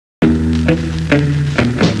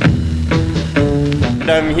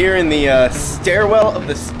I'm here in the stairwell of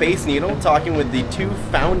the Space Needle, talking with the two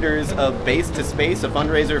founders of Base to Space, a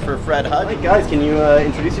fundraiser for Fred Hutch. Hey guys, can you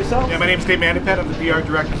introduce yourself? Yeah, my name's Mandapat. I'm the PR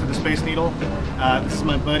director for the Space Needle. This is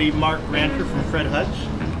my buddy Mark Grantor from Fred Hutch.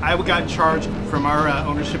 I got charged from our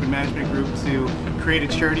ownership and management group to create a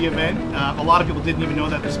charity event. A lot of people didn't even know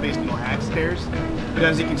that the Space Needle had stairs. But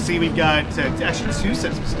as you can see, we've got actually two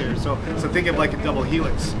sets of stairs. So think of like a double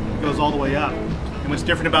helix. It goes all the way up. And what's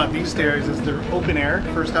different about these stairs is they're open air.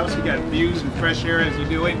 First house, you got views and fresh air as you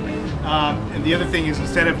do it. And the other thing is,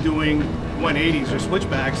 instead of doing 180s or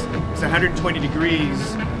switchbacks, it's 120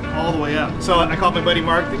 degrees all the way up. So I called my buddy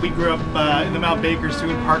Mark. We grew up in the Mount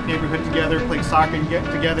Bakersfield Park neighborhood together, played soccer and get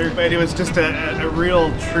together. But it was just a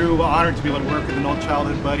real, true honor to be able to work with an old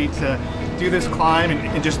childhood buddy to do this climb. And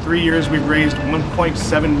in just 3 years, we've raised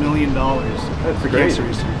 $1.7 million. That's great.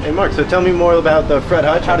 Hey Mark, so tell me more about the Fred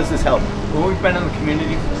Hutch. How does this help? Well, we've been in the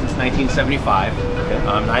community since 1975. Okay.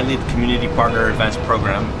 I lead the Community Partner Events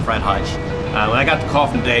Program, Fred Hutch. When I got the call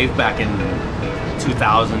from Dave back in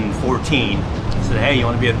 2014, he said, hey, you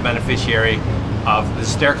want to be a beneficiary of the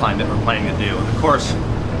stair climb that we're planning to do? And of course,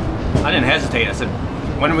 I didn't hesitate. I said,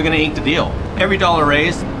 when are we going to ink the deal? Every dollar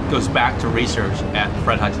raised goes back to research at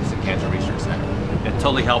Fred Hutchinson Cancer Research Center. It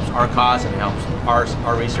totally helps our cause and helps our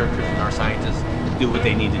researchers and our scientists do what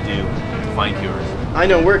they need to do to find cures. I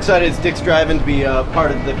know we're excited as Dick's Drive-In to be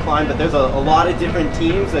part of the climb, but there's a lot of different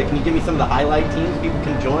teams. Can you give me some of the highlight teams people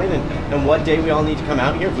can join, and what day we all need to come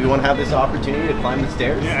out here if we want to have this opportunity to climb the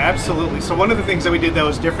stairs? Yeah, absolutely. So one of the things that we did that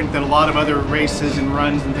was different than a lot of other races and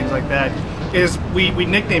runs and things like that is we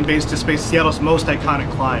nicknamed Base to Space Seattle's most iconic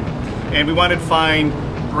climb. And we wanted to find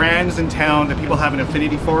brands in town that people have an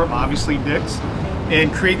affinity for, obviously Dick's,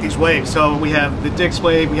 and create these waves. So we have the Dick's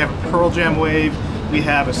wave, we have a Pearl Jam wave, we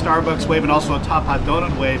have a Starbucks wave, and also a Top Hot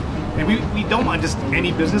Donut wave. And we don't want just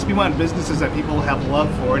any business, we want businesses that people have love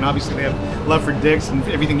for, and obviously they have love for Dick's and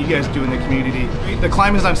everything you guys do in the community. The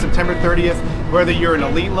climb is on September 30th. Whether you're an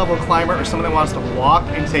elite level climber or someone that wants to walk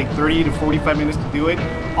and take 30 to 45 minutes to do it,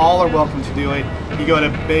 all are welcome to do it. You go to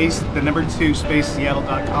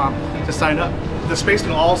spaceseattle.com to sign up. The Space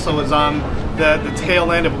Needle also is on the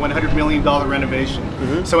tail end of a $100 million renovation.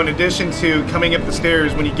 Mm-hmm. So in addition to coming up the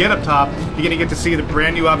stairs, when you get up top, you're going to get to see the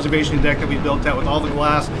brand new observation deck that we built out with all the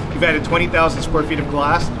glass. We've added 20,000 square feet of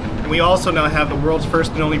glass. And we also now have the world's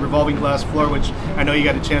first and only revolving glass floor, which I know you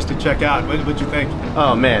got a chance to check out. What'd you think?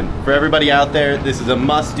 Oh man, for everybody out there, this is a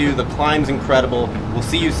must-do. The climb's incredible. We'll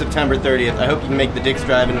see you September 30th. I hope you can make the Dick's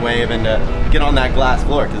Drive-In wave and get on that glass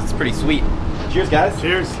floor, because it's pretty sweet. Cheers, guys.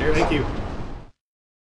 Cheers. Thank you.